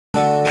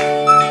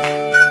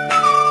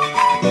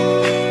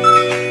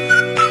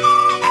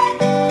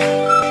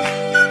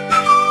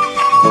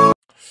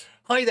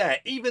there,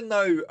 even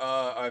though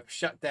I've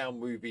shut down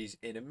movies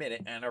in a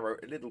minute and I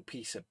wrote a little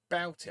piece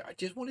about it, I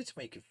just wanted to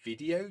make a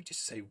video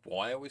just to say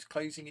why I was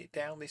closing it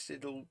down, this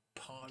little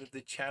part of the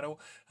channel.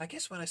 I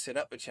guess when I set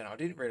up the channel, I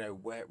didn't really know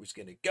where it was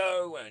going to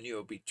go. I knew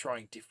I'd be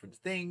trying different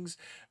things.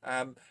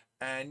 And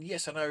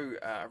yes, I know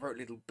I wrote a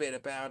little bit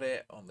about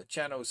it on the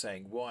channel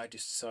saying why I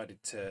just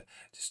decided to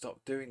stop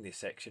doing this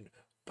section.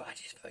 But I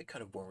just felt it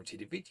kind of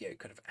warranted a video,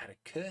 kind of out of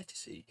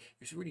courtesy. It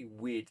was a really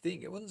weird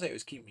thing. It wasn't say it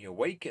was keeping me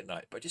awake at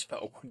night, but I just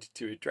felt I wanted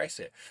to address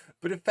it.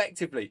 But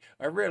effectively,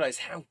 I realised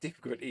how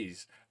difficult it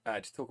is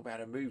to talk about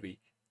a movie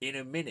in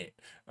a minute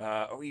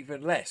or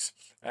even less.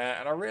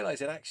 And I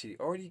realised that actually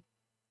already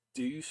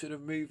do sort of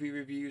movie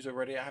reviews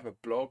already. I have a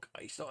blog.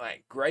 It's not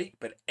that great,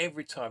 but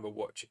every time I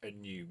watch a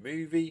new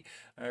movie,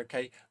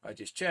 okay, I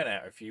just churn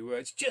out a few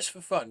words just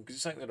for fun because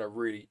it's something that I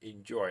really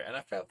enjoy, and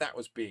I felt that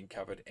was being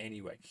covered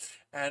anyway.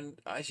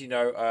 And as you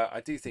know, I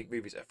do think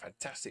movies are a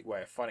fantastic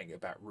way of finding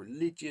about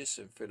religious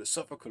and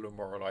philosophical and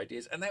moral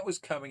ideas, and that was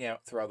coming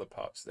out through other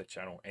parts of the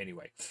channel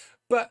anyway.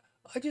 But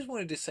I just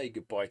wanted to say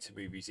goodbye to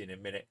movies in a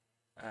minute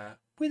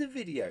with a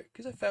video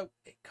because I felt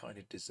it kind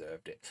of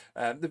deserved it.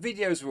 The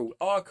videos are all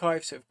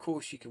archived, so of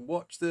course you can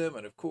watch them,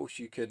 and of course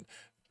you can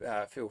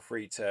feel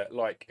free to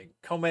like and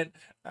comment.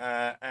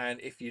 And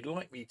if you'd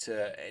like me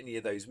to any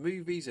of those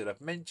movies that I've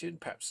mentioned,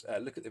 perhaps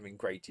look at them in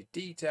greater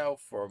detail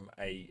from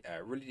a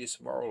religious,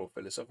 moral or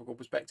philosophical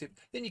perspective,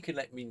 then you can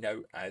let me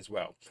know as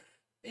well.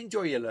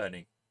 Enjoy your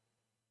learning.